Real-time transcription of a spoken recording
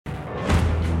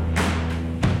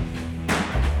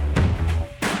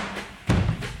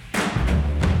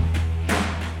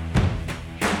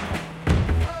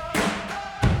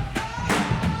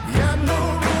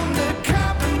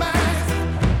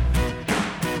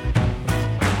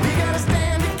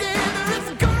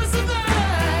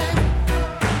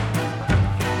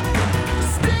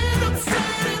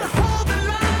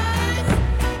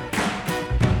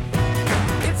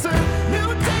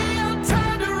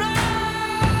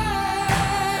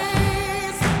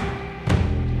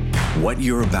What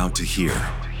you're about to hear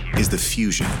is the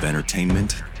fusion of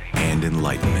entertainment and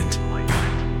enlightenment.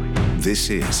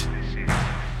 This is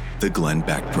the Glenn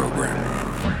Beck Program.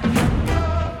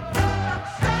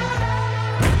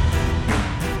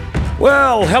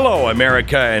 Well, hello,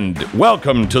 America, and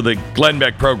welcome to the Glenn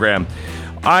Beck Program.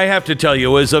 I have to tell you,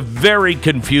 it was a very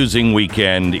confusing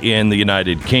weekend in the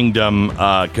United Kingdom.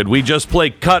 Could we just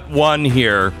play cut one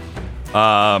here?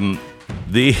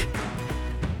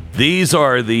 These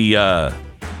are the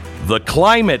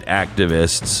climate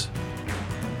activists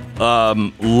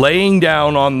laying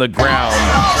down on the ground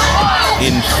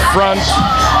in front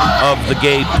of the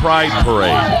gay pride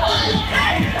parade.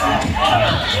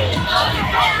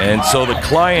 And so the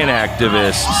climate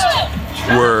activists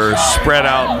were spread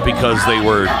out because they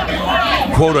were,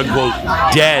 quote unquote,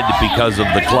 dead because of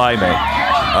the climate.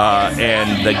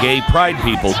 And the gay pride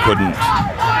people couldn't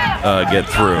get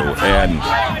through. And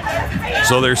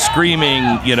so they're screaming,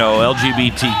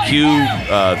 LGBTQ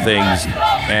things,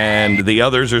 and the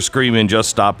others are screaming, just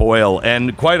stop oil.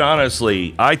 And quite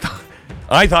honestly, I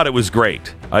thought it was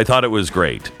great. I thought it was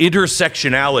great.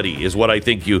 Intersectionality is what I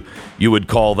think you would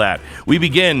call that. We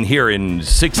begin here in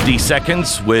 60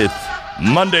 seconds with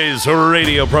Monday's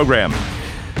radio program.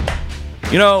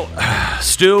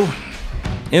 Stu,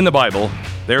 in the Bible,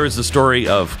 there is the story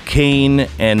of Cain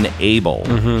and Abel.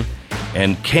 Mm-hmm.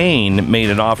 And Cain made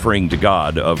an offering to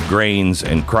God of grains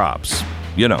and crops.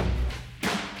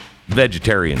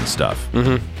 Vegetarian stuff.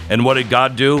 Mm-hmm. And what did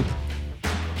God do?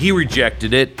 He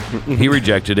rejected it. He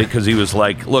rejected it because he was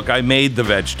like, look, I made the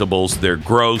vegetables. They're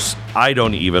gross. I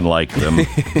don't even like them.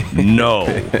 No.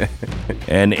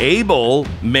 And Abel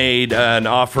made an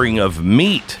offering of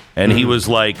meat. And he was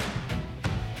like,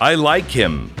 I like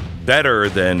him better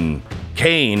than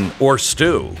Cain or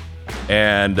Stu.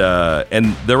 And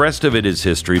the rest of it is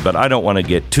history, but I don't want to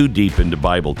get too deep into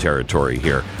Bible territory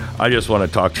here. I just want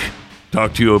to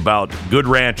talk to you about Good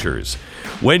Ranchers.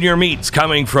 When your meat's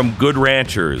coming from Good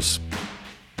Ranchers,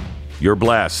 you're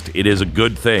blessed. It is a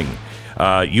good thing.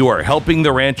 You are helping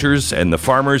the ranchers and the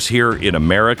farmers here in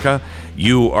America.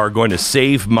 You are going to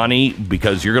save money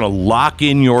because you're going to lock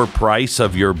in your price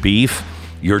of your beef,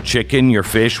 your chicken, your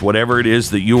fish, whatever it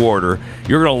is that you order.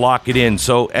 You're going to lock it in.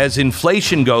 So as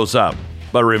inflation goes up,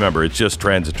 but remember, it's just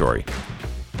transitory,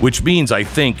 which means I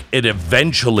think it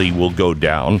eventually will go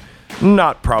down.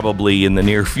 Not probably in the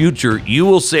near future. You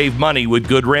will save money with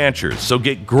Good Ranchers. So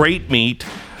get great meat,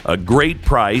 a great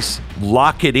price,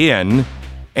 lock it in,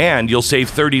 and you'll save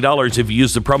 $30 if you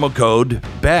use the promo code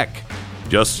BECK.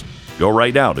 Just go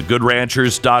right now to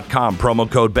goodranchers.com, promo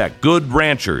code BECK.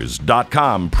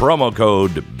 Goodranchers.com, promo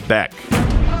code BECK.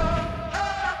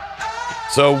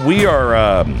 So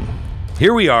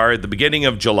here we are at the beginning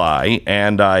of July,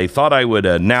 and I thought I would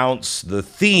announce the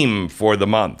theme for the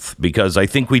month, because I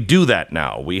think we do that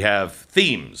now. We have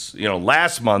themes.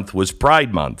 Last month was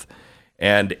Pride Month,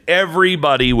 and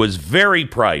everybody was very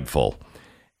prideful.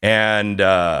 And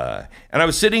I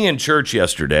was sitting in church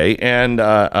yesterday, and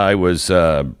I was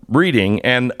reading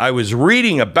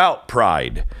about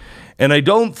pride, and I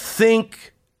don't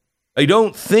think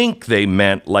they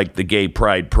meant like the gay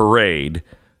pride parade.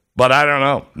 But I don't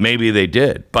know. Maybe they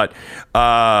did. But,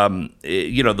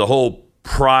 the whole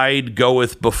pride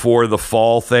goeth before the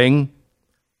fall thing,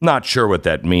 not sure what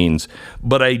that means.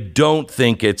 But I don't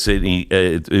think it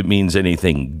means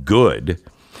anything good.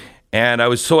 And I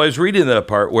was reading the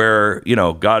part where,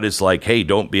 God is like, hey,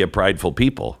 don't be a prideful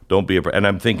people. And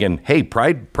I'm thinking, hey,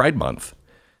 Pride Month.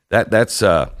 That's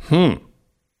wow,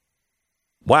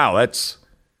 that's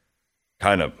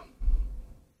kind of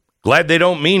glad they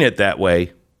don't mean it that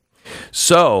way.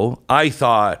 So I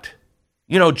thought,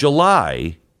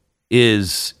 July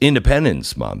is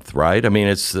Independence Month, right? I mean,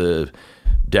 it's the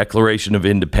Declaration of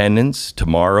Independence.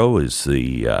 Tomorrow is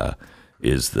the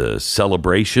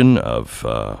celebration of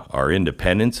our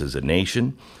independence as a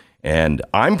nation. And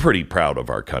I'm pretty proud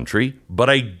of our country, but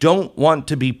I don't want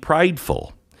to be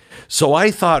prideful. So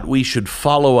I thought we should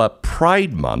follow up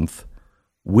Pride Month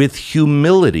with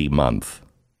Humility Month,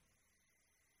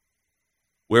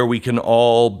 where we can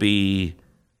all be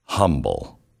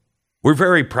humble. We're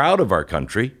very proud of our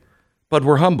country, but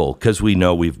we're humble because we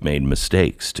know we've made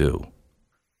mistakes too.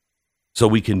 So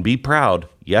we can be proud,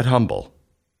 yet humble.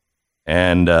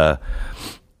 And I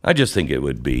just think it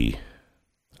would be,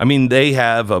 they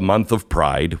have a month of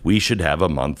pride. We should have a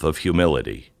month of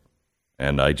humility.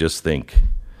 And I just think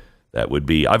that would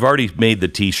be, I've already made the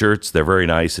t-shirts. They're very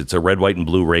nice. It's a red, white, and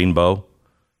blue rainbow.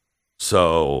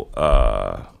 So,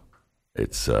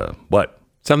 it's what?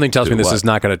 Something tells me this is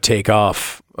not going to take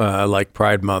off like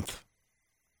Pride Month.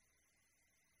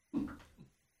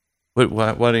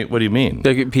 What do you mean?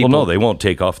 People, well, no, they won't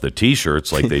take off the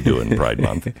T-shirts like they do in Pride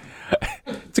Month.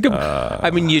 It's a good.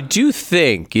 I mean, you do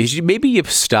think maybe you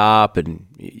stop and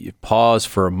you pause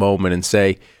for a moment and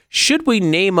say, should we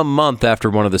name a month after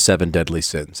one of the 7 deadly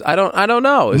sins? I don't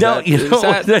know.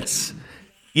 That's.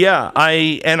 Yeah,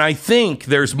 I think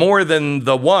there's more than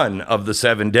the one of the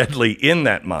 7 deadly in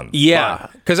that month. Yeah,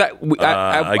 because I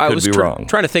was wrong.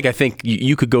 Trying to think. I think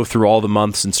you could go through all the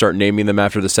months and start naming them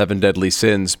after the 7 deadly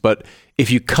sins. But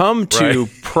if you come to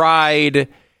Pride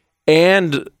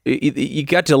and you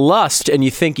got to lust, and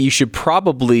you think you should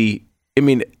probably, I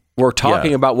mean, we're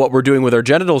talking about what we're doing with our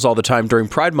genitals all the time during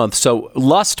Pride Month. So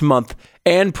Lust Month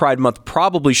and Pride Month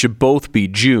probably should both be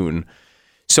June.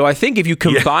 So I think if you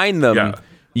combine them.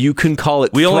 You can call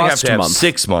it we thrust only have to have month.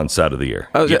 6 months out of the year.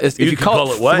 If you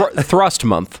call it what? Thrust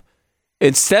month.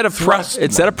 Instead of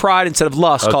Pride, instead of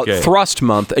Lust, call it Thrust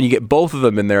Month, and you get both of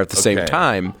them in there at the same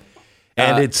time.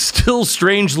 And it still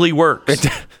strangely works.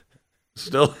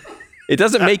 It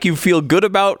doesn't make you feel good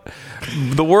about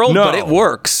the world, but it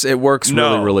works. It works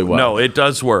really, really well. No, it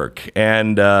does work.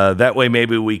 And that way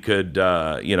maybe we could,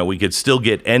 we could still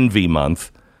get Envy Month.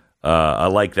 I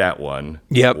like that one.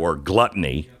 Yep. Or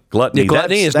Gluttony.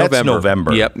 Gluttony is that's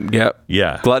November. Yep.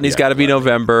 Yeah. Gluttony's got to be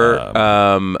November.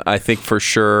 I think for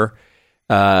sure.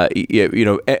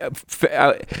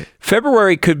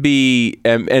 February could be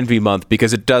Envy Month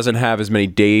because it doesn't have as many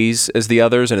days as the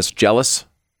others, and it's jealous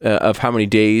of how many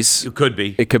days. It could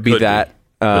be. It could be that.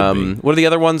 What are the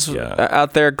other ones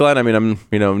out there, Glenn? I mean, I'm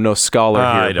no scholar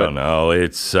here. I don't know.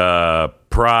 It's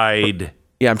Pride.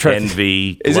 Yeah, I'm trying.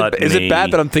 Envy. Is it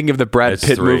bad that I'm thinking of the Brad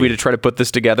Pitt movie to try to put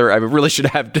this together? I really should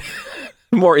have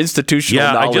more institutional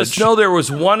knowledge. I just know there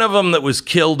was one of them that was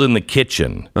killed in the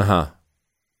kitchen.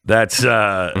 That's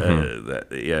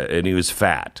and he was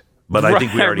fat. But I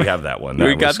think we already have that one.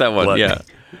 We got that one. Gluttony. Yeah.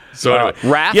 So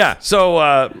Wrath. Yeah.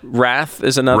 So Wrath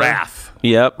is another. Wrath.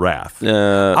 Yep. Wrath.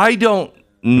 I don't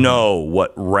know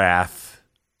what wrath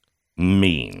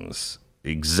means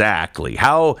exactly.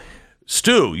 How?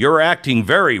 Stu, you're acting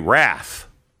very wrath.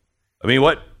 I mean,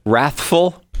 what?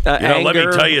 Wrathful? Anger, let me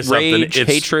tell you something. Rage,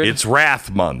 hatred. It's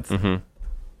Wrath Month.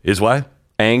 Is what?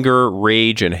 Anger,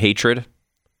 rage, and hatred.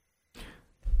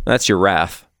 That's your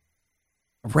wrath.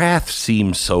 Wrath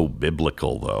seems so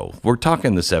biblical, though. We're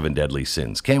talking the 7 deadly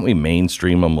sins. Can't we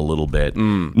mainstream them a little bit?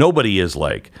 Nobody is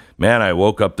like, man, I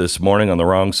woke up this morning on the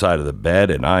wrong side of the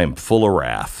bed and I am full of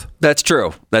wrath. That's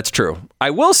true. I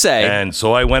will say. And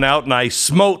so I went out and I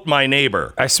smote my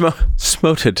neighbor. I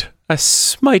smoted. I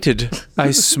smited. I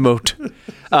smote.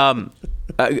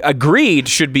 Agreed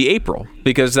should be April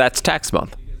because that's tax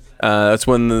month. That's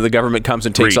when the government comes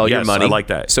and takes all your money. I like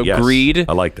that. So greed.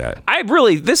 I like that.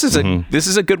 This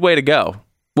is a good way to go.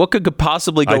 What could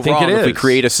possibly go wrong if we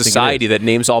create a society that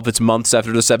names all of its months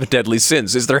after the 7 deadly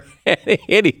sins? Is there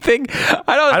anything?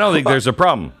 I don't think there's a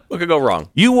problem. What could go wrong?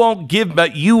 You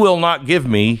will not give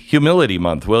me Humility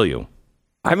Month, will you?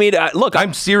 I mean, look,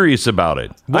 I'm serious about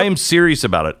it. I am serious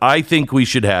about it. I think we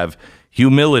should have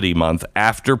Humility Month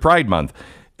after Pride Month.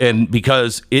 And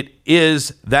because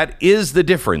that is the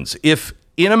difference. If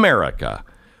in America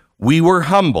we were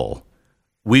humble,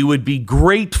 we would be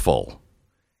grateful,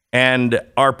 and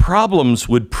our problems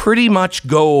would pretty much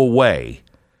go away.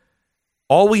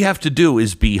 All we have to do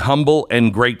is be humble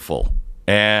and grateful,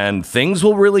 and things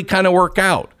will really kind of work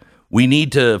out. We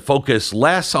need to focus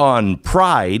less on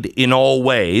pride in all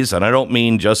ways, and I don't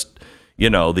mean just, the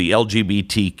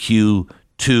LGBTQ2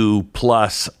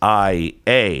 plus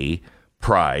IA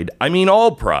pride. I mean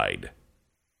all pride.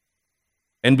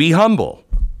 And be humble.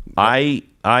 I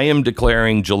am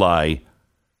declaring July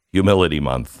Humility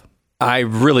Month. I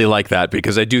really like that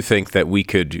because I do think that we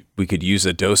could use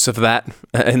a dose of that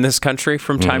in this country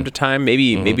from time to time.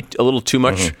 Maybe a little too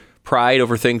much pride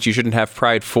over things you shouldn't have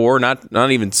pride for.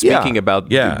 Not even speaking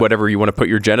about whatever you want to put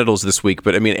your genitals this week,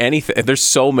 but I mean anything. There's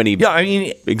so many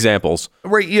examples.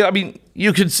 Right? Yeah.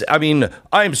 I mean,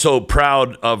 I'm so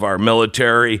proud of our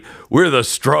military. We're the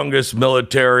strongest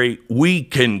military. We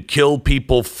can kill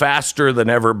people faster than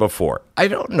ever before. I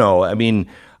don't know. I mean,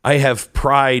 I have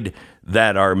pride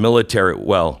that our military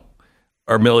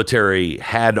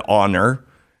had honor,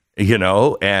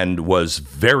 and was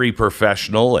very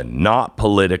professional and not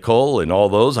political and all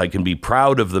those. I can be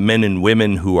proud of the men and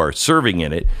women who are serving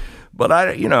in it, but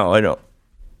I'm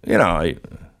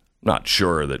not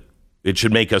sure that it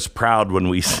should make us proud when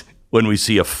we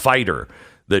see a fighter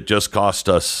that just cost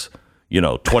us,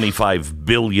 $25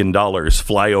 billion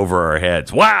fly over our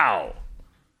heads. Wow.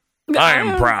 I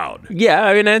am proud. Yeah.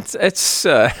 I mean, it's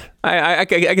I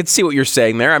can see what you're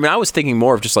saying there. I mean, I was thinking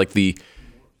more of just like the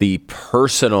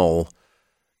personal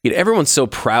everyone's so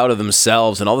proud of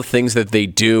themselves and all the things that they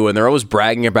do, and they're always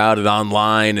bragging about it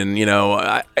online. And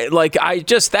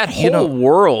that whole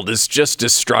world is just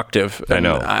destructive. I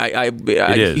know.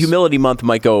 It is. Humility Month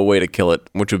might go away to kill it,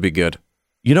 which would be good.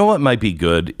 You know what might be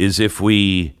good is if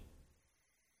we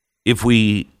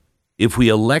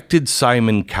elected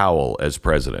Simon Cowell as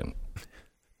president.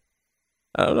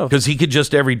 I don't know. Because he could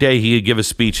just every day he could give a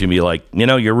speech and be like,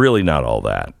 you're really not all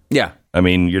that. Yeah. I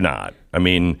mean, you're not. I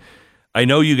mean, I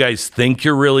know you guys think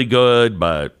you're really good,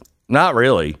 but not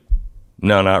really.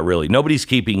 No, not really. Nobody's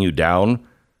keeping you down.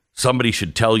 Somebody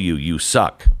should tell you you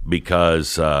suck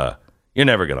because you're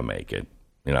never going to make it.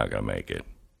 You're not going to make it.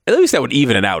 At least that would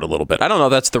even it out a little bit. I don't know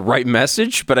if that's the right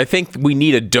message, but I think we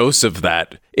need a dose of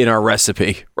that in our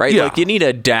recipe, right? Yeah. Like you need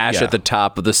a dash at the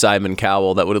top of the Simon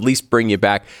Cowell that would at least bring you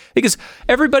back, because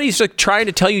everybody's like trying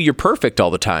to tell you you're perfect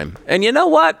all the time. And you know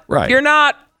what? Right. You're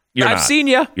not. I've not. seen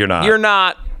you. You're not. You're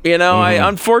not.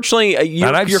 Unfortunately,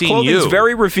 your clothing's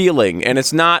very revealing, and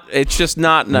it's just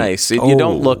not nice. You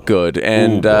don't look good.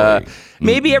 And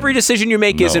maybe every decision you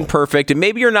make isn't perfect, and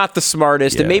maybe you're not the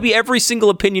smartest, and maybe every single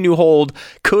opinion you hold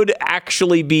could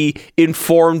actually be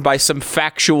informed by some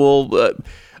factual,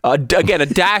 again, a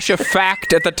dash of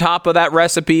fact at the top of that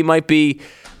recipe might be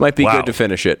good to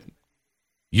finish it.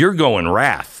 You're going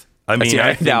wrath. I mean,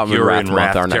 I think you're in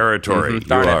wrath territory.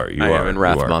 Mm-hmm. You are in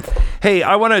wrath month. Hey,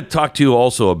 I want to talk to you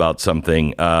also about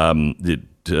something that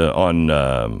on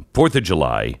 4th of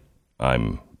July,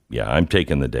 I'm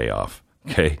taking the day off.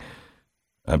 Okay.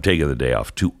 I'm taking the day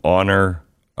off to honor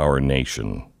our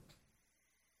nation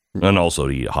and also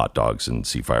to eat hot dogs and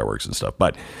see fireworks and stuff.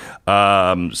 But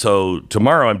so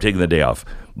tomorrow I'm taking the day off.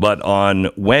 But on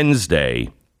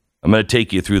Wednesday, I'm going to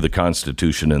take you through the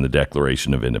Constitution and the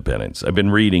Declaration of Independence. I've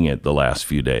been reading it the last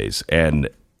few days, and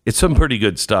it's some pretty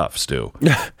good stuff, Stu.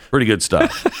 Pretty good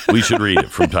stuff. We should read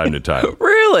it from time to time.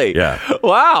 Really? Yeah.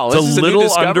 Wow. It's a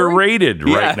little underrated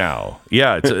right now.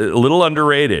 Yeah, it's a little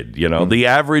underrated. The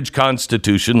average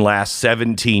Constitution lasts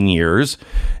 17 years,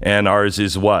 and ours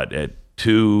is what, at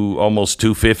almost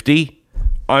 250?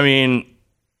 I mean,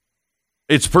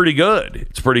 it's pretty good.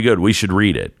 It's pretty good. We should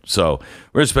read it. So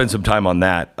we're going to spend some time on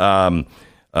that.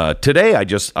 Today, I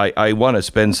want to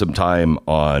spend some time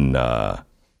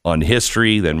on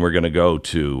history. Then we're going to go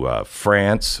to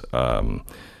France.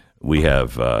 We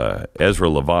have Ezra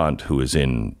Levant, who is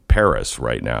in Paris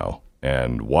right now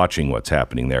and watching what's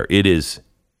happening there. It is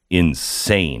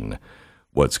insane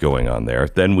what's going on there.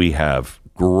 Then we have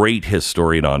great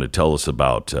historian on to tell us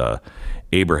about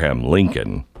Abraham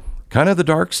Lincoln. Kind of the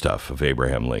dark stuff of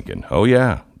Abraham Lincoln. Oh,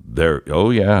 yeah.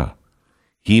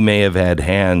 He may have had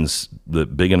hands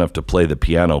big enough to play the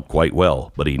piano quite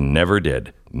well, but he never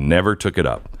did. Never took it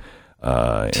up.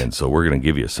 And so we're going to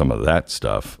give you some of that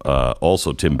stuff.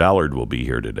 Also, Tim Ballard will be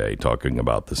here today talking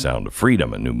about The Sound of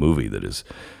Freedom, a new movie that is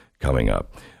coming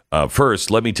up.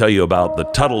 First, let me tell you about the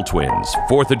Tuttle Twins.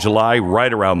 4th of July,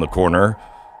 right around the corner,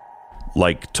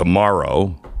 like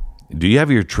tomorrow. Do you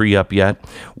have your tree up yet?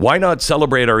 Why not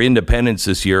celebrate our independence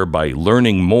this year by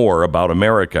learning more about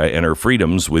America and her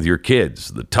freedoms with your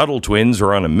kids? The Tuttle Twins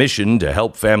are on a mission to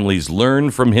help families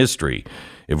learn from history.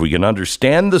 If we can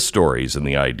understand the stories and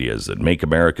the ideas that make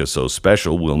America so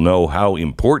special, we'll know how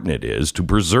important it is to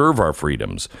preserve our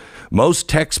freedoms. Most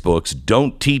textbooks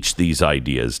don't teach these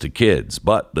ideas to kids,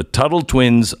 but the Tuttle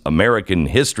Twins' American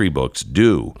history books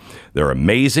do. They're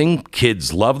amazing,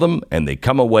 kids love them, and they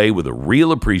come away with a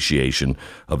real appreciation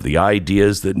of the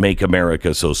ideas that make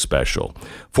America so special.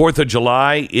 4th of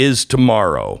July is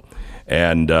tomorrow.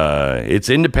 And it's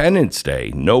Independence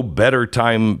Day. No better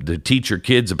time to teach your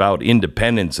kids about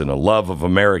independence and a love of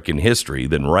American history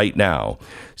than right now.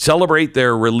 Celebrate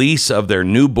their release of their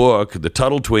new book. The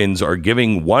Tuttle Twins are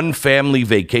giving one family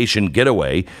vacation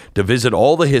getaway to visit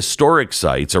all the historic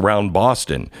sites around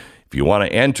Boston. If you want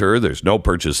to enter, there's no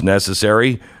purchase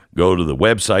necessary. Go to the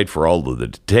website for all of the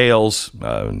details.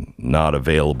 Not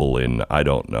available in,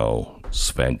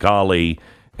 Svengali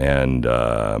and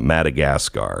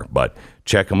Madagascar. But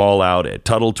check them all out at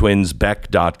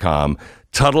TuttleTwinsBeck.com.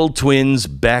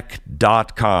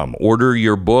 TuttleTwinsBeck.com. Order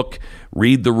your book,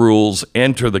 read the rules,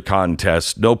 enter the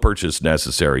contest. No purchase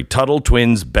necessary.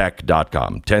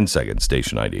 TuttleTwinsBeck.com. 10 seconds,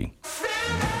 station ID.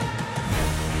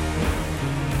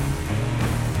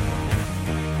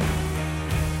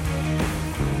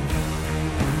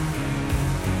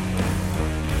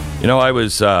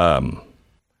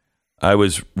 I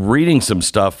was reading some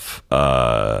stuff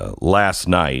last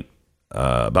night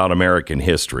about American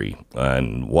history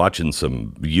and watching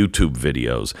some YouTube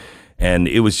videos, and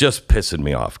it was just pissing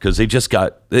me off because they just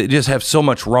have so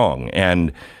much wrong.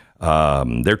 And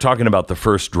They're talking about the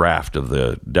first draft of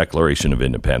the Declaration of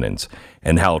Independence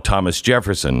and how Thomas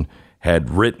Jefferson had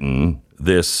written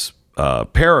this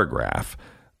paragraph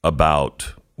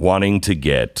about wanting to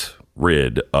get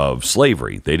rid of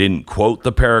slavery. They didn't quote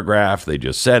the paragraph, they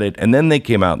just said it. And then they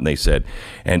came out and they said,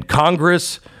 and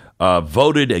Congress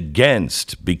voted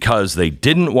against because they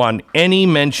didn't want any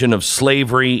mention of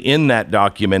slavery in that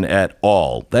document at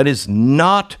all. That is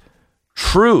not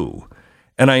true.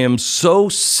 And I am so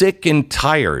sick and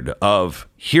tired of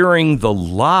hearing the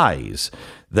lies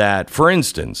that, for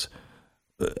instance,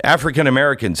 African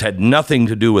Americans had nothing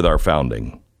to do with our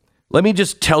founding. Let me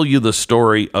just tell you the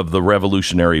story of the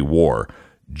Revolutionary War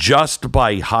just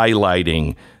by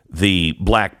highlighting the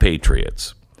Black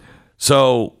Patriots.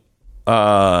 So,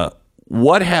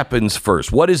 what happens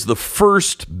first? What is the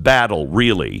first battle,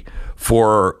 really,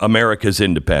 for America's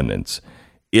independence?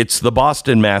 It's the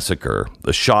Boston Massacre,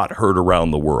 the shot heard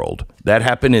around the world. That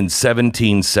happened in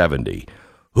 1770.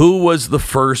 Who was the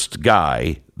first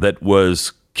guy that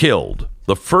was killed?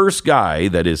 The first guy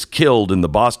that is killed in the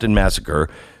Boston Massacre.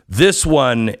 This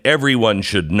one, everyone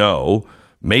should know.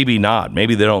 Maybe not.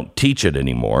 Maybe they don't teach it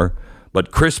anymore.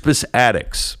 But Crispus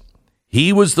Attucks,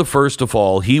 he was the first to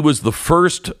fall. He was the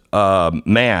first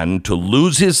man to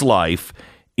lose his life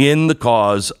in the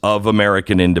cause of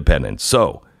American independence.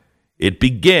 So it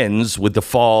begins with the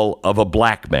fall of a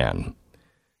black man.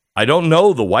 I don't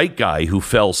know the white guy who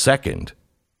fell second.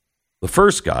 The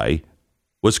first guy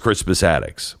was Crispus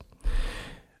Attucks.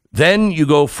 Then you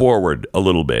go forward a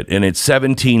little bit, and it's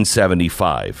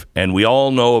 1775, and we all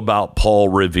know about Paul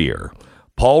Revere.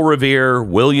 Paul Revere,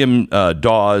 William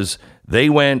Dawes, they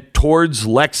went towards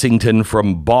Lexington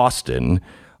from Boston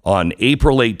on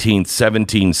April 18th,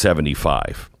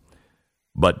 1775.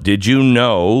 But did you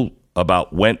know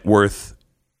about Wentworth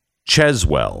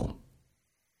Cheswell?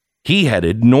 He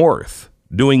headed north,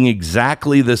 doing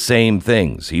exactly the same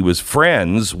things. He was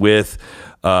friends with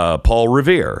Paul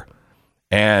Revere.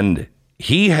 And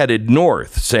he headed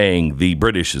north saying, the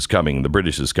British is coming, the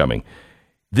British is coming.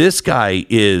 This guy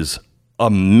is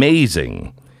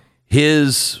amazing. He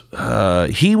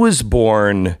was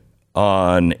born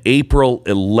on April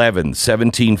 11th,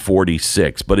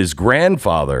 1746, but his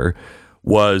grandfather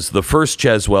was the first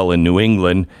Cheswell in New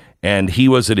England, and he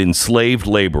was an enslaved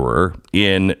laborer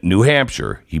in New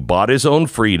Hampshire. He bought his own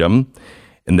freedom,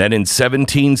 and then in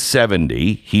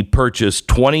 1770, he purchased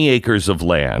 20 acres of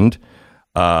land,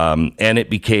 and it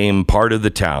became part of the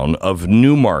town of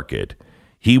Newmarket.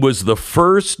 He was the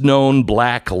first known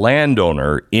black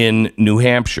landowner in New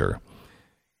Hampshire.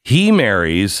 He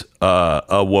marries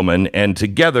a woman, and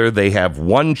together they have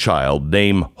one child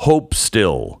named Hope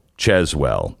Still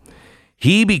Cheswell.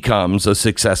 He becomes a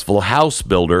successful house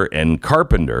builder and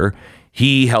carpenter.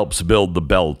 He helps build the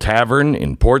Bell Tavern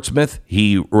in Portsmouth.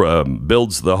 He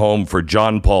builds the home for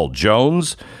John Paul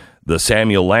Jones, the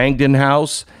Samuel Langdon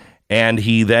House. And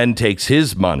he then takes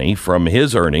his money from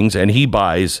his earnings and he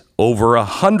buys over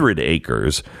 100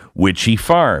 acres, which he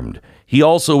farmed. He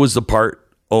also was the part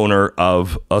owner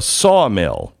of a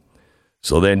sawmill.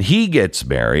 So then he gets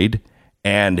married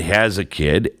and has a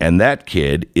kid, and that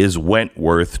kid is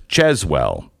Wentworth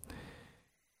Cheswell.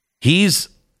 He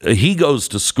goes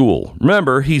to school.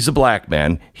 Remember, he's a black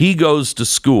man. He goes to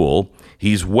school.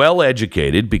 He's well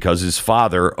educated because his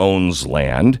father owns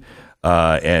land.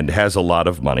 And has a lot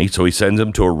of money, so he sends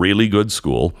him to a really good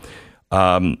school.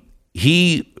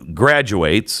 He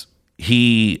graduates.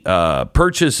 He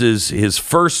purchases his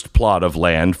first plot of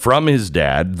land from his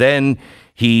dad. Then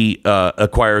he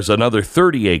acquires another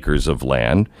 30 acres of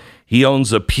land. He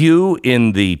owns a pew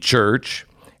in the church,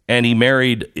 and he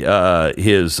married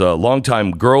his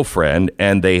longtime girlfriend,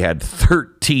 and they had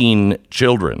 13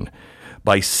 children.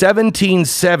 By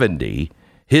 1770,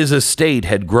 his estate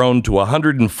had grown to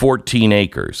 114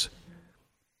 acres.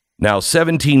 Now,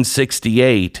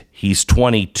 1768, he's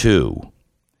 22.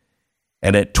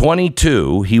 And at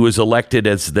 22, he was elected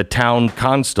as the town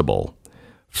constable,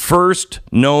 first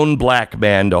known black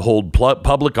man to hold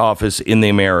public office in the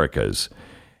Americas.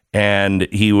 And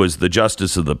he was the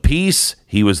justice of the peace.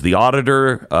 He was the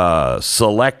auditor,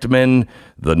 selectman,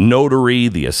 the notary,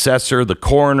 the assessor, the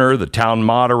coroner, the town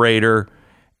moderator.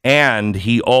 And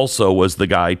he also was the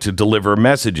guy to deliver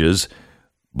messages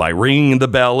by ringing the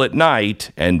bell at night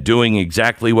and doing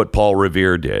exactly what Paul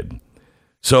Revere did.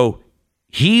 So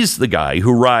he's the guy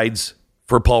who rides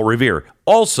for Paul Revere.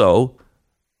 Also,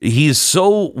 he's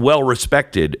so well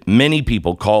respected, many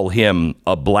people call him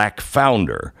a black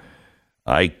founder.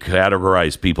 I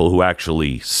categorize people who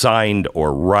actually signed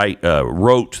or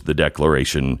wrote the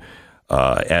Declaration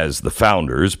as the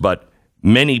founders, but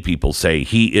Many people say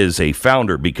he is a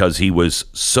founder because he was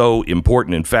so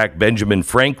important. In fact, Benjamin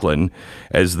Franklin,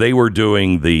 as they were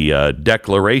doing the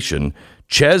Declaration,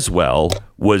 Cheswell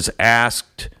was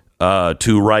asked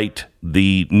to write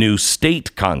the new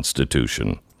state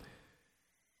constitution.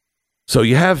 So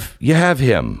you have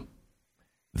him.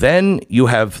 Then you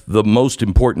have the most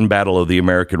important battle of the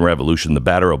American Revolution, the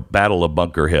Battle of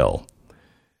Bunker Hill.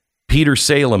 Peter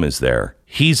Salem is there.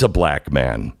 He's a black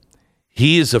man.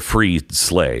 He is a freed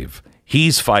slave.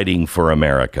 He's fighting for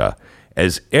America.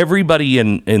 As everybody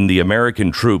in the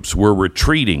American troops were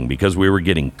retreating because we were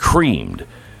getting creamed,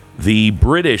 the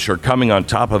British are coming on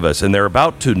top of us, and they're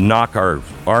about to knock our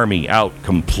army out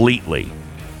completely.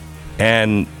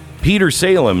 And Peter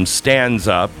Salem stands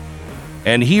up,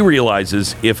 and he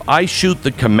realizes, if I shoot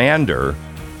the commander,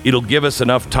 it'll give us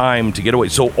enough time to get away.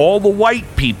 So all the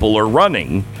white people are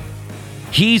running.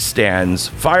 He stands,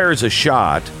 fires a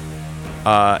shot,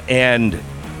 and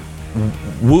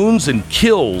wounds and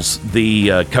kills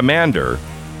the commander.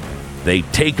 They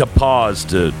take a pause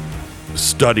to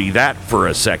study that for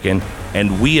a second,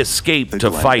 and we escape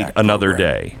to fight another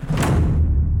day.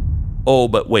 Oh,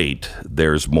 but wait,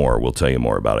 there's more. We'll tell you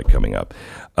more about it coming up.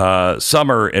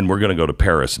 Summer, and we're going to go to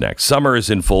Paris next. Summer is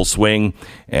in full swing,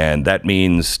 and that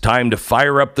means time to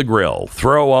fire up the grill,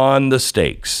 throw on the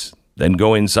steaks, then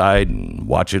go inside and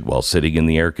watch it while sitting in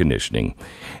the air conditioning.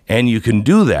 And you can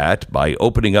do that by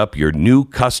opening up your new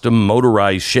custom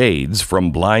motorized shades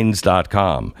from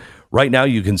Blinds.com. Right now,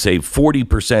 you can save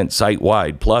 40%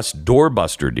 site-wide plus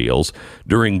doorbuster deals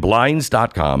during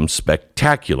Blinds.com's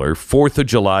spectacular 4th of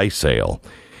July sale.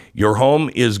 Your home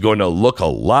is going to look a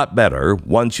lot better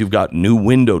once you've got new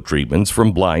window treatments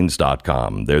from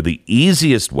Blinds.com. They're the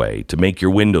easiest way to make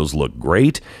your windows look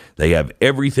great. They have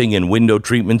everything in window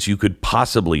treatments you could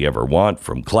possibly ever want,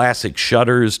 from classic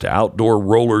shutters to outdoor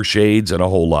roller shades and a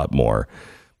whole lot more.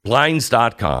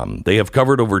 Blinds.com. They have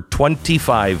covered over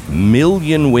 25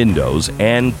 million windows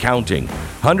and counting.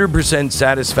 100%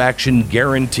 satisfaction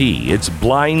guarantee. It's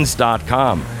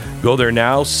Blinds.com. Go there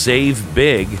now, save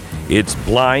big. It's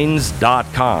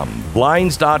Blinds.com.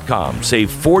 Blinds.com. Save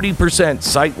 40%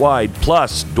 site-wide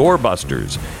plus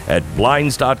doorbusters at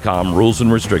Blinds.com. Rules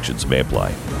and restrictions may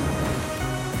apply.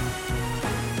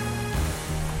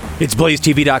 It's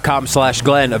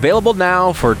blazetv.com/Glenn. Available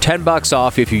now for $10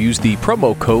 off if you use the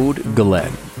promo code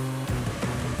Glenn.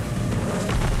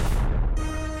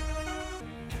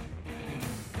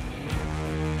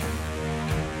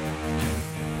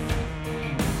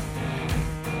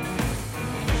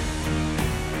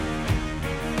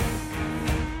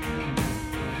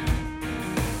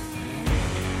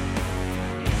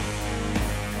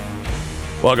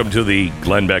 Welcome to the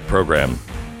Glenn Beck program.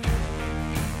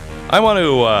 I want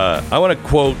to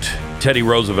quote Teddy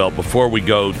Roosevelt before we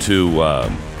go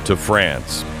to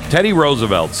France. Teddy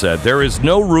Roosevelt said, "There is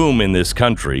no room in this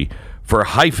country for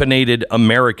hyphenated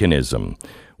Americanism.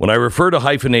 When I refer to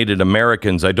hyphenated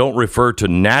Americans, I don't refer to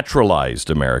naturalized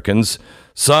Americans.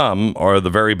 Some are the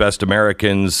very best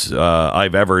Americans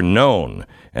I've ever known,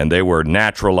 and they were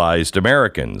naturalized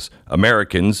Americans,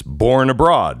 Americans born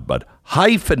abroad. But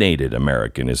hyphenated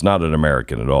American is not an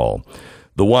American at all.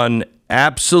 The one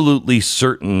absolutely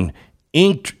certain,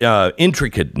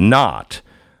 intricate knot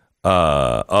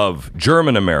of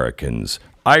German Americans,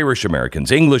 Irish Americans,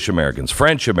 English Americans,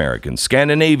 French Americans,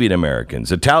 Scandinavian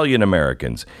Americans, Italian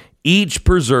Americans, each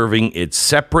preserving its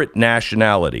separate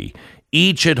nationality,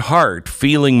 each at heart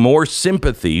feeling more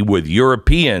sympathy with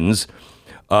Europeans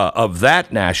of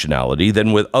that nationality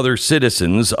than with other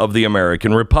citizens of the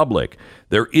American Republic.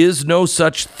 There is no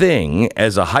such thing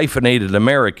as a hyphenated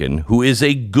American who is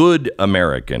a good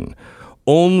American.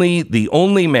 The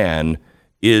only man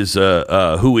is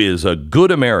who is a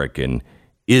good American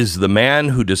is the man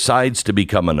who decides to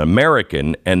become an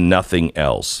American and nothing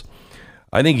else."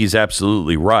 I think he's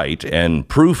absolutely right, and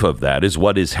proof of that is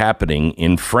what is happening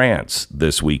in France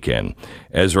this weekend.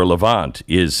 Ezra Levant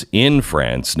is in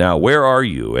France. Now, where are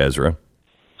you, Ezra?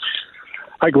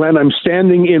 Hi, Glenn. I'm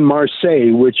standing in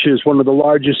Marseille, which is one of the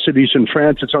largest cities in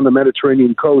France. It's on the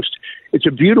Mediterranean coast. It's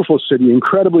a beautiful city,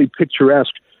 incredibly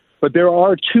picturesque, but there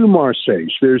are two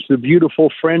Marseilles. There's the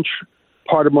beautiful French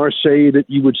part of Marseille that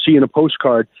you would see in a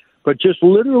postcard, but just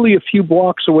literally a few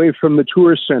blocks away from the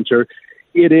tourist center,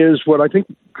 it is what I think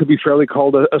could be fairly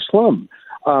called a slum,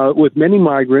 with many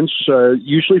migrants,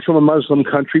 usually from a Muslim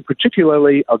country,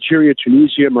 particularly Algeria,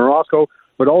 Tunisia, Morocco,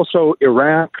 but also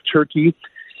Iraq, Turkey.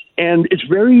 And it's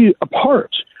very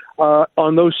apart.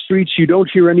 On those streets, you don't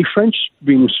hear any French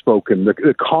being spoken.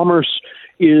 The commerce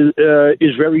is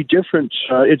very different.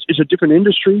 It's a different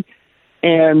industry,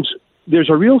 and there's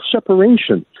a real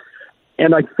separation.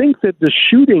 And I think that the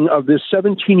shooting of this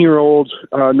 17-year-old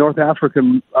North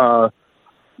African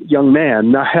young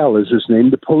man, Nahel is his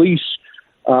name, the police,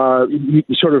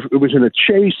 it was in a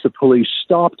chase, the police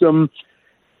stopped him,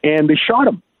 and they shot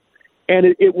him. And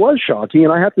it was shocking,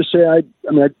 and I have to say, I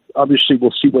obviously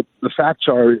we'll see what the facts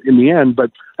are in the end,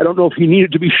 but I don't know if he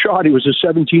needed to be shot. He was a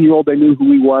 17-year-old. They knew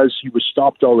who he was. He was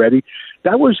stopped already.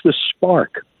 That was the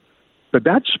spark. But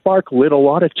that spark lit a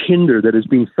lot of tinder that has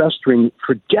been festering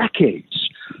for decades.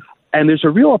 And there's a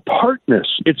real apartness.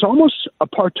 It's almost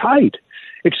apartheid,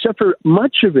 except for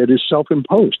much of it is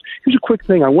self-imposed. Here's a quick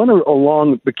thing. I went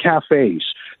along the cafes.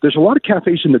 There's a lot of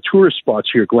cafes in the tourist spots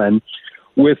here, Glenn,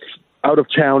 with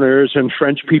out-of-towners and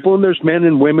French people, and there's men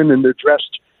and women, and they're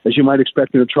dressed as you might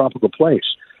expect in a tropical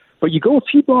place. But you go a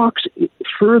few blocks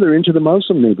further into the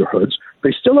Muslim neighborhoods,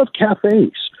 they still have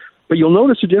cafes, but you'll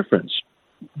notice a difference.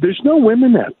 There's no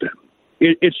women at them.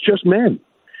 It's just men.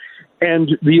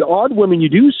 And the odd woman you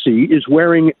do see is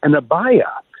wearing an abaya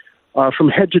from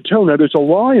head to toe. Now, there's a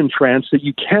law in France that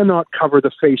you cannot cover the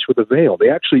face with a veil.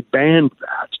 They actually banned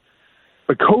that.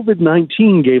 But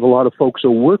COVID-19 gave a lot of folks a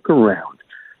workaround.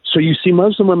 So you see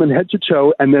Muslim women head to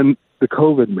toe and then the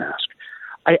COVID mask.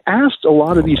 I asked a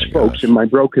lot of these folks in my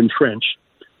broken French,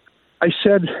 I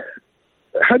said,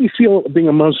 how do you feel being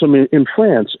a Muslim in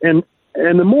France? And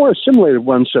the more assimilated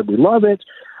ones said, we love it.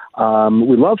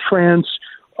 We love France.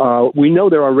 We know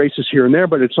there are races here and there,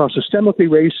 but it's not systemically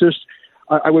racist.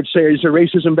 I would say, is there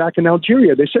racism back in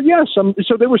Algeria? They said, yes.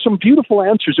 So there were some beautiful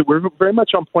answers that were very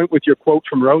much on point with your quote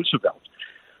from Roosevelt.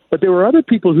 But there were other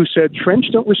people who said, French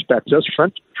don't respect us.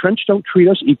 French don't treat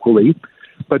us equally.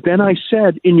 But then I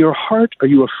said, in your heart, are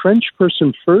you a French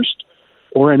person first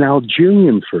or an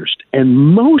Algerian first? And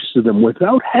most of them,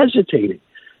 without hesitating,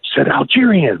 said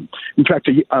Algerian. In fact,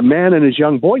 a man and his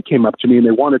young boy came up to me and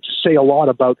they wanted to say a lot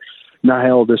about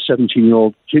Nahel, the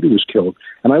 17-year-old kid who was killed.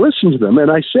 And I listened to them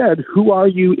and I said, who are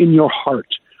you in your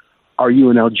heart? Are you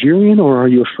an Algerian or are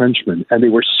you a Frenchman? And they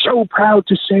were so proud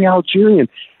to say Algerian.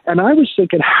 And I was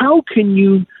thinking, how can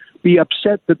you be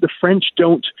upset that the French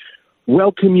don't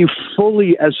welcome you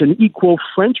fully as an equal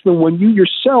Frenchman when you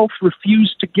yourself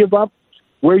refuse to give up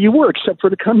where you were, except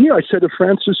for to come here? I said, if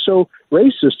France is so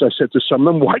racist, I said to some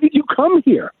of them, why did you come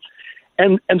here?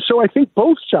 And so I think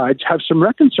both sides have some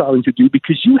reconciling to do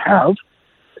because you have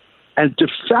a de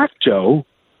facto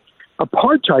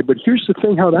apartheid. But here's the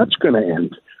thing, how that's going to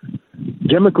end.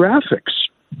 Demographics.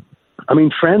 I mean,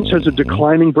 France has a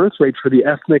declining birth rate for the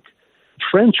ethnic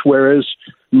French, whereas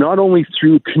not only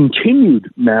through continued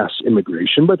mass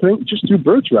immigration, but I think just through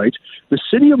birthright, the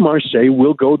city of Marseille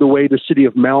will go the way the city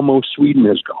of Malmo, Sweden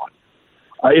has gone.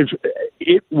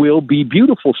 It will be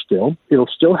beautiful still. It'll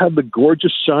still have the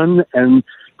gorgeous sun and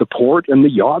the port and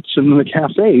the yachts and the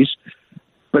cafes,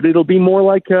 but it'll be more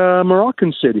like a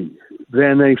Moroccan city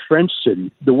than a French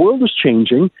city. The world is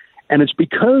changing, and it's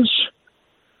because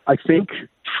I think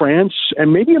France,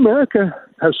 and maybe America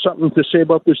has something to say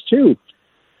about this too,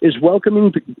 is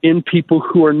welcoming in people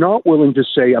who are not willing to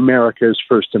say America is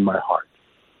first in my heart.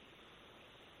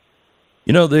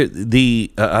 You know,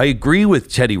 I agree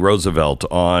with Teddy Roosevelt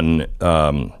on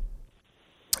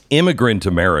immigrant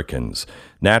Americans,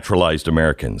 naturalized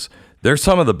Americans. They're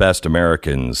some of the best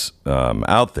Americans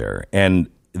out there, and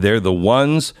they're the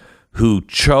ones who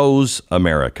chose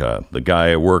America. The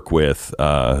guy I work with,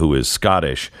 who is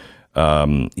Scottish,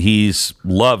 he's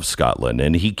loves Scotland,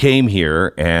 and he came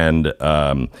here and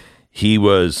he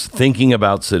was thinking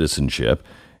about citizenship.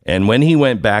 And when he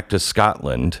went back to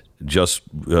Scotland just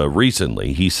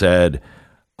recently, he said,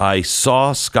 I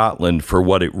saw Scotland for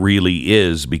what it really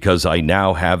is because I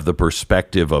now have the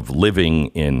perspective of living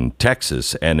in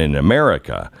Texas and in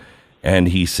America. And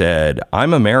he said,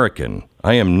 I'm American.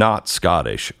 I am not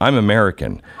Scottish. I'm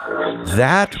American.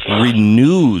 That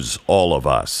renews all of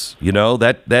us. You know,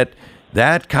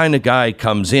 that kind of guy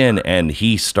comes in and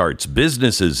he starts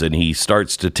businesses and he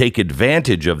starts to take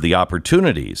advantage of the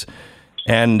opportunities.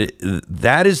 And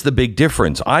that is the big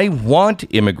difference. I want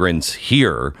immigrants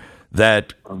here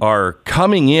that are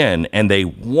coming in and they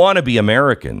want to be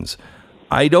Americans.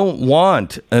 I don't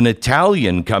want an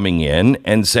Italian coming in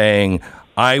and saying,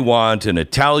 I want an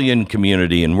Italian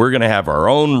community and we're going to have our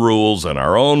own rules and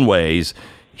our own ways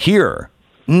here.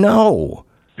 No.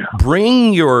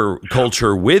 Bring your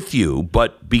culture with you,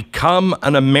 but become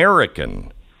an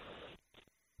American.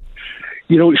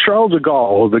 You know, Charles de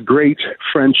Gaulle, the great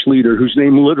French leader whose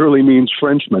name literally means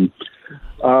Frenchman,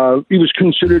 he was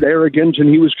considered arrogant and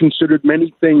he was considered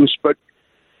many things, but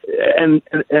and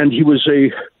he was a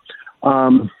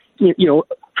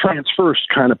France first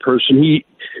kind of person. You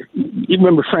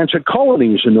remember France had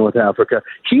colonies in North Africa.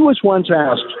 He was once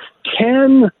asked,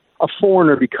 can a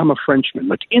foreigner become a Frenchman?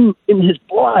 Like in his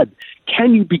blood,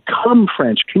 can you become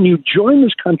French? Can you join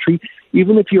this country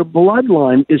even if your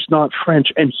bloodline is not French?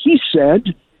 And he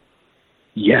said,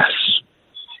 yes.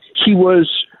 He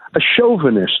was a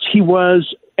chauvinist. He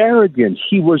was arrogant.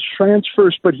 He was France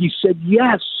first, but he said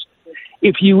yes.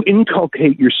 If you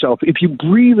inculcate yourself, if you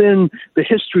breathe in the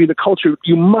history, the culture,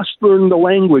 you must learn the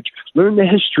language, learn the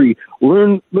history,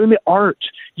 learn the art.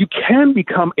 You can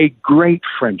become a great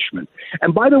Frenchman.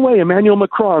 And by the way, Emmanuel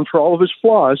Macron, for all of his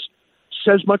flaws,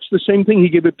 says much the same thing. He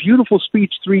gave a beautiful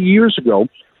speech 3 years ago,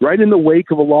 right in the wake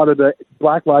of a lot of the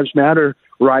Black Lives Matter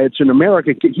riots in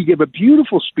America. He gave a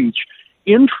beautiful speech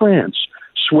in France,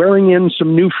 swearing in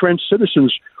some new French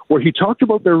citizens, where he talked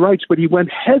about their rights, but he went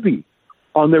heavy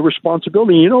on their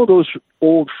responsibility. You know those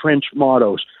old French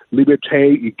mottos,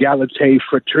 liberté, égalité,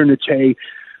 fraternité.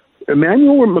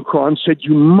 Emmanuel Macron said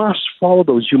you must follow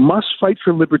those. You must fight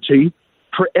for liberty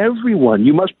for everyone.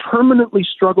 You must permanently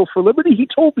struggle for liberty. He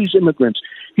told these immigrants,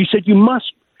 he said you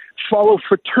must follow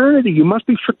fraternity. You must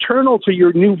be fraternal to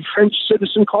your new French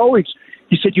citizen colleagues.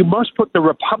 He said you must put the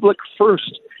republic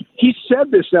first. He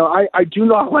said this. Now, I do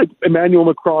not like Emmanuel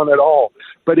Macron at all,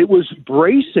 but it was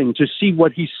bracing to see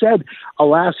what he said.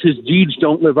 Alas, his deeds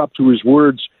don't live up to his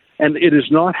words, and it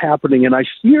is not happening. And I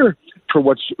fear for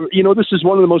this is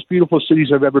one of the most beautiful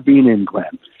cities I've ever been in,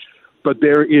 Glenn. But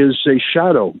there is a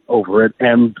shadow over it,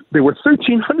 and there were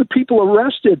 1,300 people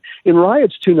arrested in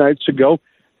riots 2 nights ago.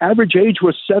 Average age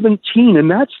was 17,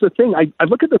 and that's the thing. I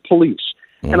look at the police,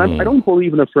 and I don't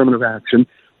believe in affirmative action,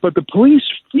 but the police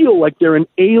feel like they're an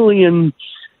alien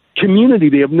community.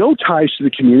 They have no ties to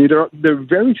the community. There are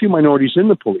very few minorities in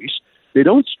the police. They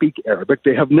don't speak Arabic.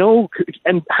 They have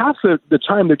and half the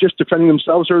time they're just defending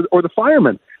themselves or the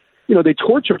firemen. You know, they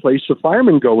torch a place. The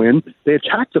firemen go in. They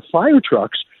attack the fire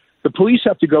trucks. The police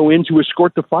have to go in to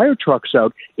escort the fire trucks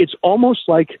out. It's almost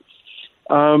like,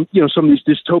 some of these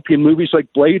dystopian movies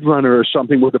like Blade Runner or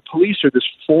something, where the police are this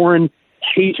foreign,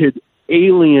 hated,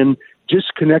 alien,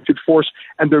 disconnected force,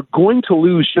 and they're going to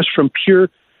lose just from pure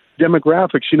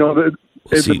demographics. You know,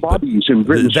 the Bobbies in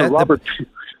Britain, Sir Robert.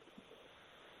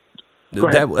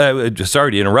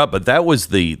 Sorry to interrupt, but that was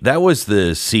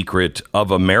the secret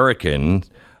of American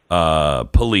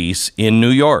police in New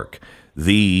York.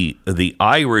 The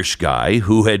Irish guy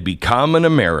who had become an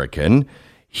American,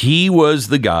 he was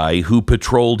the guy who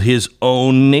patrolled his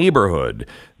own neighborhood.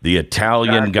 The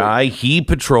Italian guy, he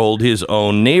patrolled his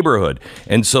own neighborhood.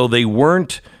 And so they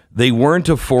weren't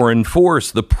a foreign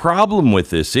force. The problem with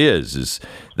this is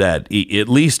that, at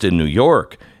least in New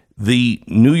York, the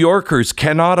New Yorkers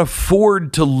cannot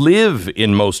afford to live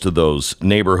in most of those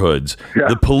neighborhoods. Yeah.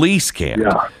 The police can't.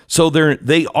 Yeah. So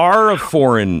they are a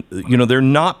foreign, they're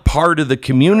not part of the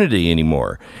community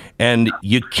anymore. And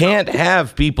you can't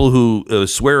have people who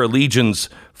swear allegiance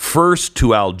first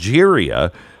to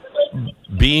Algeria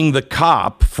being the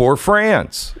cop for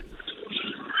France.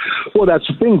 Well, that's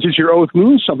the thing. Does your oath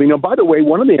mean something? Now, by the way,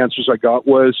 one of the answers I got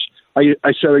was, I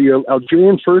said, are you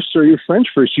Algerian first or are you French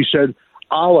first? You said,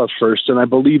 Allah first, and I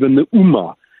believe in the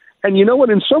Ummah. And you know what?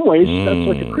 In some ways, that's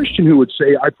like a Christian who would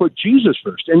say, I put Jesus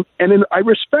first. And I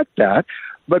respect that.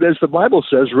 But as the Bible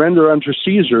says, render unto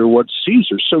Caesar what's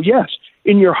Caesar's. So yes,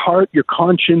 in your heart, your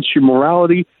conscience, your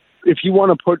morality, if you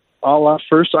want to put Allah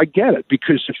first, I get it.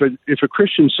 Because if a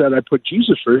Christian said, I put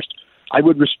Jesus first, I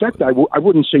would respect that. I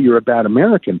wouldn't say you're a bad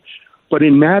American. But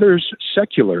in matters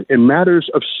secular, in matters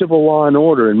of civil law and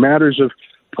order, in matters of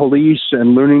police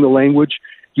and learning the language,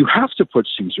 you have to put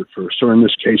Caesar first, or in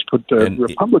this case, put the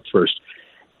Republic first.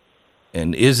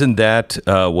 And isn't that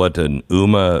what an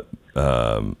Ummah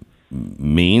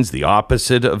means? The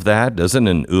opposite of that? Doesn't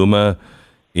an Ummah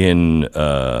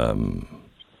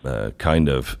kind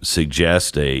of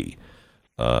suggest a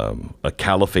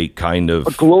caliphate kind of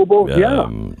a global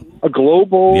government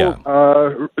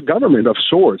of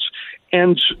sorts?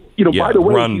 And by the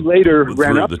way, he later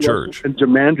ran up the church and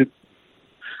demanded.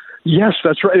 Yes,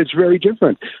 that's right. It's very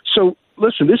different. So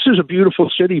listen, this is a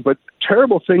beautiful city, but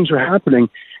terrible things are happening,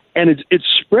 and it's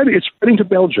spreading. It's spreading to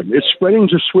Belgium. It's spreading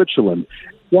to Switzerland.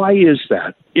 Why is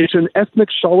that? It's an ethnic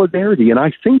solidarity, and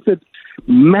I think that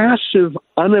massive,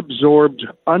 unabsorbed,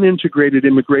 unintegrated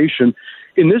immigration,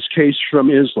 in this case from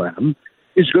Islam,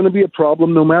 is going to be a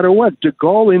problem no matter what. De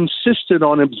Gaulle insisted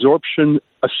on absorption,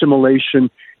 assimilation,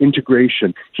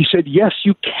 integration. He said, yes,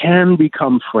 you can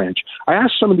become French. I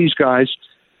asked some of these guys,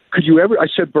 I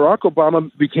said, Barack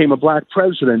Obama became a black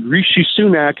president. Rishi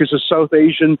Sunak is a South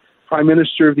Asian prime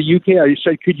minister of the UK. I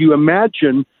said, could you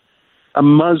imagine a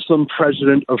Muslim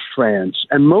president of France?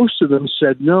 And most of them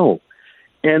said no.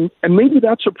 And maybe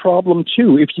that's a problem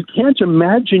too. If you can't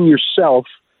imagine yourself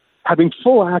having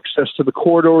full access to the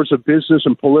corridors of business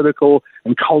and political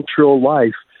and cultural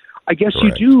life, I guess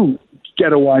Correct. you do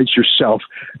ghettoize yourself.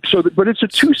 But it's a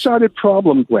two-sided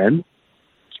problem, Glenn.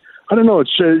 I don't know.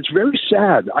 It's very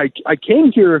sad. I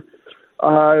came here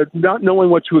not knowing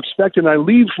what to expect, and I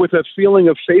leave with a feeling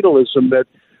of fatalism that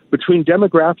between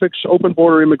demographics, open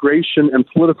border immigration, and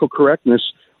political correctness,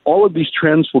 all of these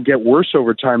trends will get worse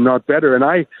over time, not better. And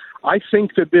I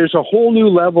think that there's a whole new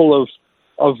level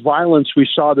of violence we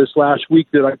saw this last week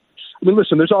that I mean,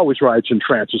 listen, there's always riots in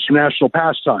France. It's a national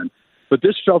pastime. But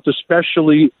this felt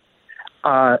especially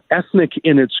ethnic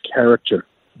in its character.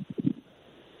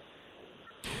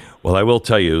 Well, I will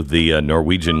tell you, the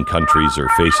Norwegian countries are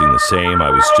facing the same.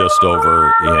 I was just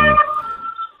over in...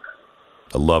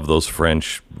 I love those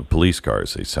French police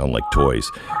cars. They sound like toys.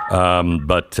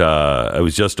 But I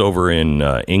was just over in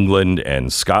England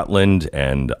and Scotland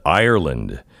and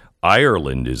Ireland.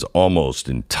 Ireland is almost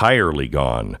entirely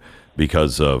gone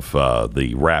because of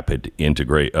the rapid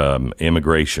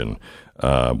immigration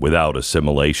without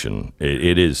assimilation.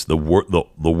 It is the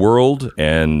world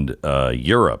and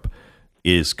Europe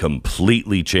is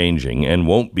completely changing and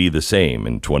won't be the same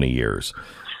in 20 years.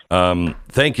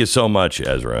 Thank you so much,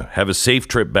 Ezra. Have a safe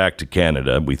trip back to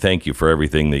Canada. We thank you for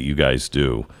everything that you guys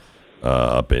do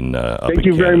up in Canada. Thank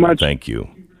you very much. Thank you.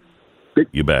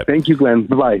 You bet. Thank you, Glenn.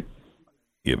 Bye-bye.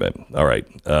 You bet. All right.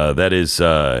 That is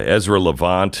Ezra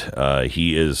Levant.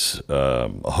 He is a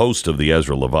host of the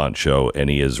Ezra Levant Show, and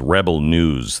he is Rebel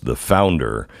News, the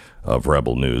founder of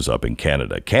Rebel News up in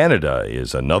Canada. Canada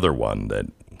is another one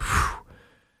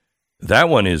that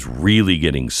one is really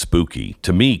getting spooky.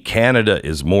 To me, Canada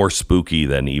is more spooky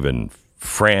than even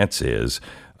France is,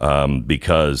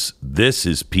 because this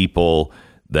is people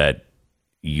that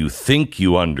you think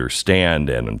you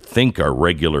understand and think are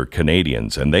regular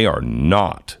Canadians, and they are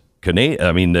not.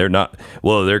 I mean, they're not.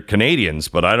 Well, they're Canadians,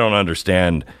 but I don't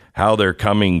understand how they're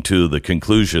coming to the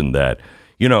conclusion that,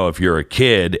 you know, if you're a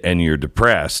kid and you're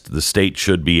depressed, the state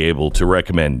should be able to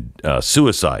recommend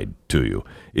suicide to you.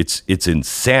 It's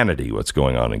insanity what's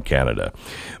going on in Canada.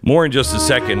 More in just a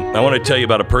second. I want to tell you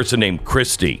about a person named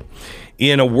Christy.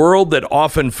 In a world that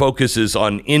often focuses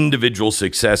on individual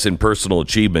success and personal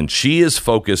achievement, she is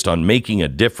focused on making a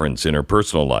difference in her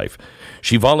personal life.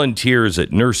 She volunteers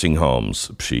at nursing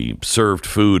homes. She served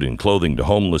food and clothing to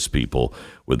homeless people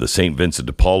with the St. Vincent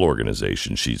de Paul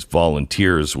organization. She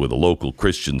volunteers with a local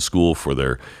Christian school for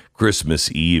their Christmas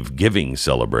Eve giving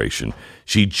celebration.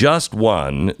 She just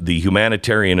won the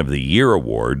Humanitarian of the Year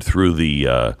award through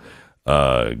the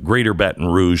Greater Baton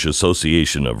Rouge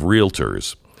Association of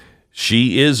Realtors.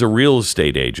 She is a real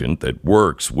estate agent that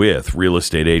works with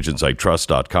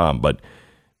realestateagentsitrust.com, but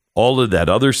all of that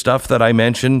other stuff that I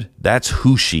mentioned, that's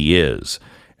who she is.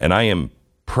 And I am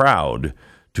proud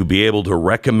to be able to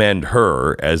recommend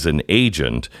her as an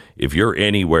agent if you're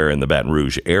anywhere in the Baton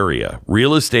Rouge area.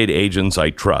 Real Estate Agents I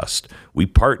Trust. We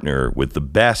partner with the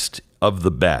best of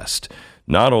the best.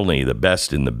 Not only the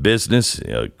best in the business,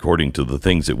 according to the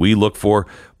things that we look for,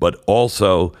 but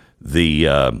also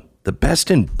the best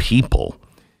in people.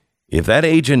 If that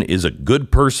agent is a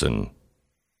good person,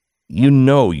 you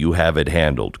know you have it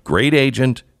handled. Great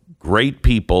agent, great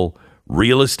people.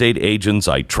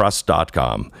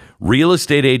 realestateagentsitrust.com.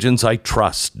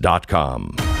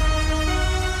 realestateagentsitrust.com.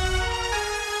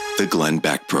 The Glenn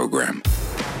Beck Program.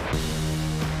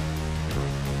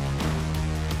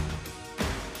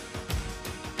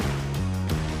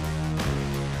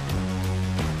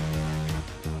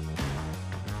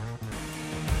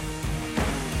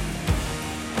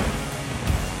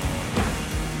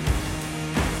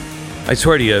 I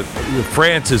swear to you,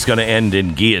 France is going to end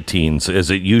in guillotines,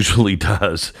 as it usually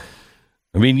does.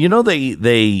 I mean, you know,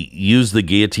 they use the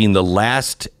guillotine. The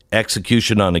last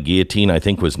execution on a guillotine, I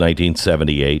think, was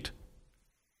 1978.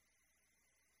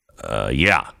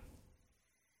 Yeah.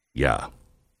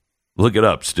 Look it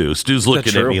up, Stu. Stu's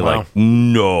looking at me like,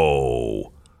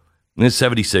 no. It's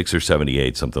 76 or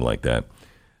 78, something like that.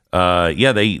 And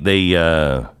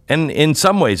in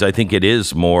some ways, I think it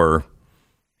is more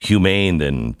humane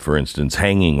than, for instance,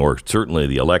 hanging or certainly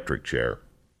the electric chair.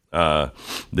 The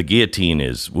guillotine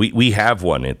is, we have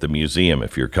one at the museum.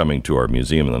 If you're coming to our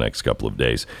museum in the next couple of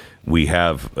days, we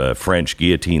have a French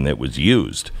guillotine that was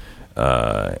used.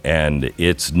 And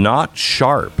it's not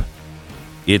sharp.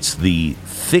 It's the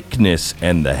thickness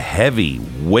and the heavy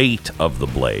weight of the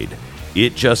blade.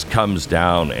 It just comes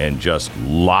down and just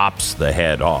lops the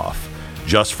head off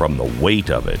just from the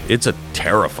weight of it. It's a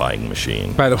terrifying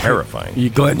machine. By the way, terrifying.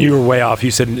 Glenn, you were way off.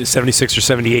 You said 76 or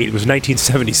 78. It was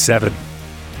 1977.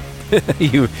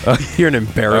 You're an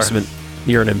embarrassment.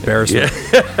 You're an embarrassment.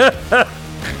 Yeah.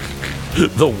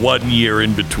 the 1 year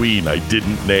in between I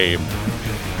didn't name.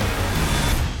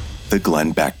 The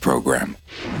Glenn Beck Program.